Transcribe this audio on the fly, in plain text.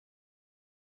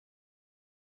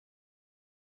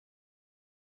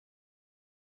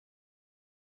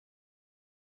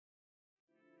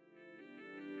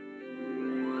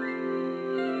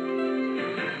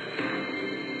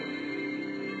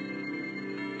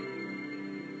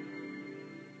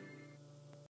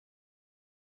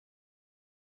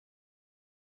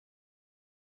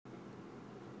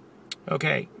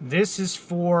Okay, this is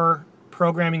for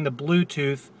programming the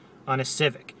Bluetooth on a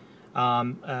Civic,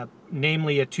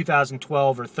 namely a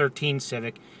 2012 or 13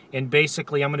 Civic. And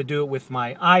basically, I'm going to do it with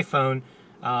my iPhone.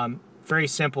 Very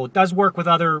simple. It does work with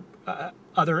any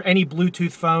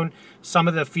Bluetooth phone. Some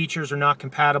of the features are not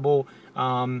compatible.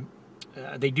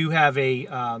 They do have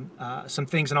some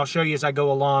things, and I'll show you as I go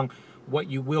along what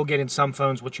you will get in some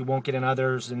phones, what you won't get in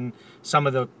others, and some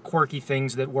of the quirky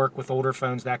things that work with older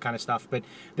phones, that kind of stuff. But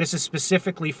this is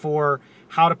specifically for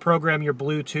how to program your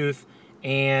Bluetooth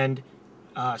and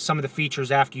some of the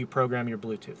features after you program your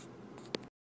Bluetooth.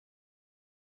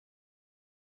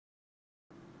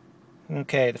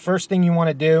 Okay, the first thing you want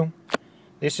to do,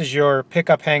 this is your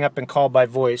pickup, hang up, and call by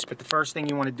voice, but the first thing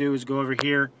you want to do is go over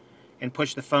here and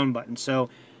push the phone button. So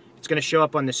it's going to show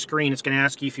up on the screen. It's going to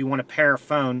ask you if you want to pair a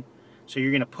phone. So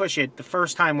you're going to push it. The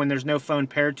first time when there's no phone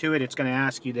paired to it, it's going to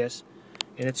ask you this.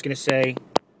 And it's going to say,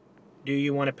 do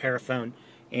you want to pair a phone?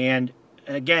 And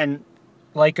again,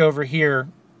 like over here,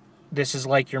 this is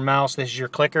like your mouse, this is your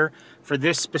clicker. For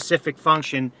this specific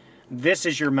function, this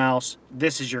is your mouse,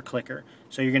 this is your clicker.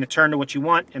 So you're going to turn to what you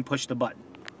want and push the button.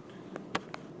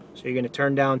 So you're going to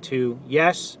turn down to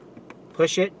yes,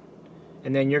 push it,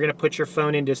 and then you're going to put your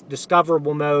phone into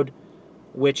discoverable mode,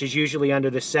 which is usually under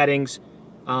the settings.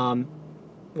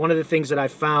 One of the things that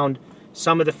I've found,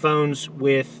 some of the phones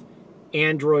with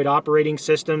Android operating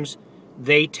systems,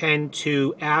 they tend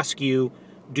to ask you,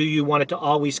 do you want it to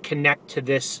always connect to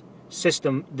this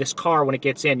system, this car, when it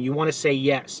gets in? You want to say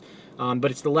yes, but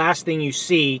it's the last thing you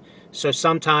see, so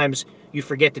sometimes you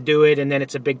forget to do it, and then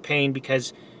it's a big pain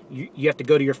because you have to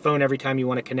go to your phone every time you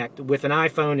want to connect. With an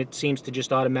iPhone, it seems to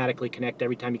just automatically connect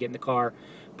every time you get in the car,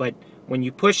 but when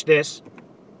you push this,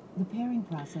 the pairing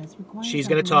process requires she's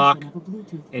going to talk,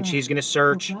 and she's going to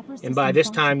search, and by this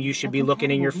time you should be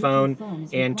looking in your phone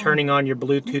and turning on your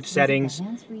Bluetooth settings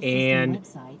and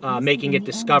making it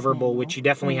discoverable, which you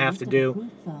definitely have to do.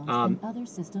 Other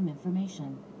system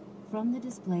information. From the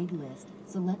displayed list,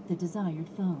 select the desired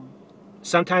phone.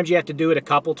 Sometimes you have to do it a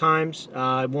couple times.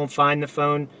 It won't find the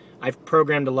phone. I've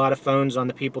programmed a lot of phones on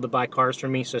the people that buy cars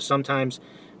from me, so sometimes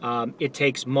it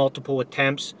takes multiple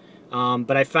attempts.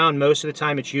 But I found most of the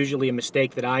time it's usually a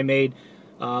mistake that I made.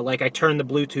 Like I turned the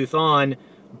Bluetooth on,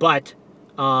 but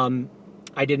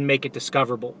I didn't make it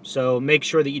discoverable. So make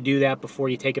sure that you do that before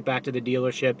you take it back to the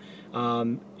dealership.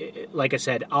 Like I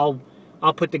said, I'll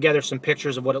put together some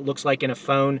pictures of what it looks like in a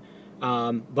phone.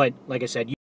 But like I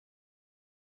said,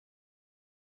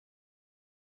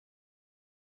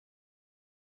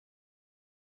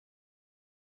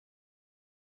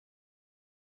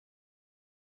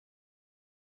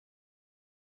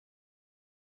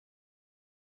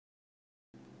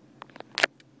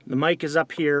 the mic is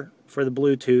up here for the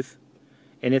Bluetooth,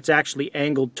 and it's actually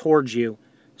angled towards you.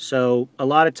 So a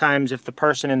lot of times if the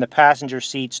person in the passenger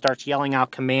seat starts yelling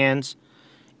out commands,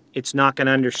 it's not going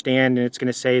to understand, and it's going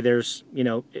to say there's, you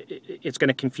know, it's going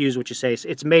to confuse what you say.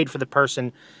 It's made for the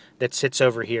person that sits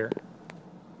over here.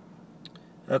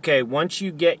 Okay, once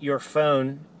you get your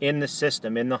phone in the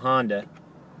system, in the Honda,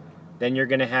 then you're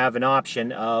going to have an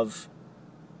option of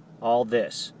all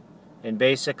this. And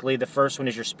basically the first one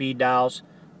is your speed dials,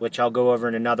 which I'll go over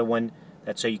in another one.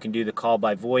 That's so you can do the call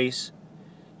by voice.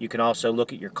 You can also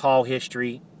look at your call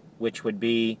history, which would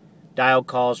be dialed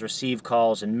calls, received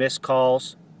calls, and missed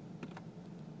calls.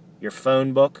 Your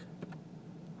phone book.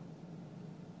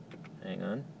 Hang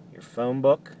on. Your phone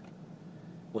book,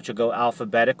 which will go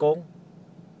alphabetical.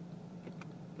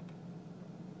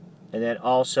 And then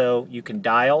also you can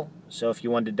dial. So if you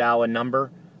wanted to dial a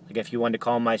number, like if you wanted to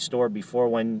call my store before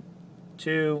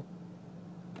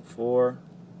 1-2-4-1-2,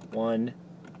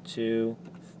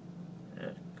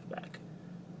 back,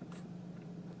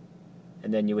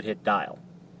 and then you would hit dial.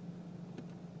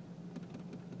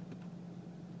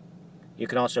 You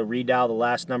can also redial the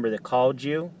last number that called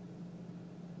you,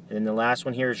 and then the last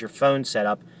one here is your phone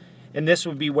setup, and this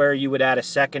would be where you would add a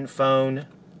second phone,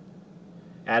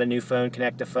 add a new phone,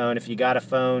 connect a phone. If you got a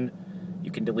phone, you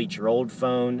can delete your old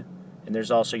phone, and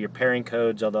there's also your pairing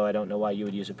codes, although I don't know why you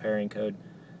would use a pairing code.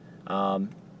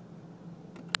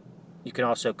 You can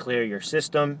also clear your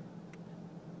system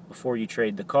before you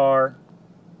trade the car.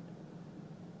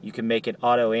 You can make it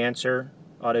auto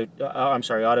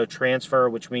transfer,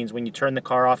 which means when you turn the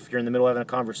car off, if you're in the middle of having a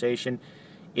conversation,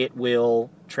 it will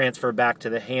transfer back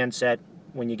to the handset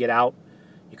when you get out.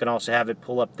 You can also have it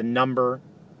pull up the number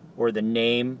or the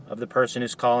name of the person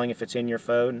who's calling if it's in your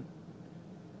phone,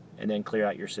 and then clear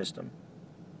out your system.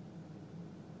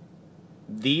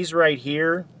 These right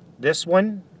here, this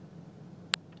one,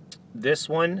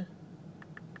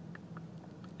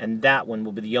 and that one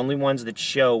will be the only ones that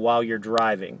show while you're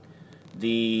driving.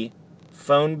 The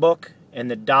phone book and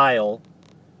the dial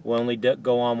will only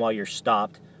go on while you're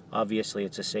stopped. Obviously,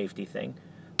 it's a safety thing,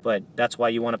 but that's why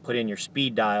you want to put in your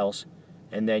speed dials,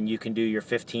 and then you can do your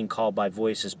 15 call by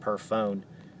voices per phone.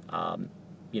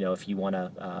 If you want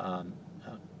to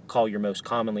call your most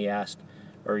commonly asked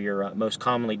or your most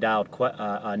commonly dialed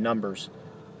numbers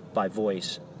by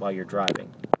voice while you're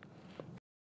driving.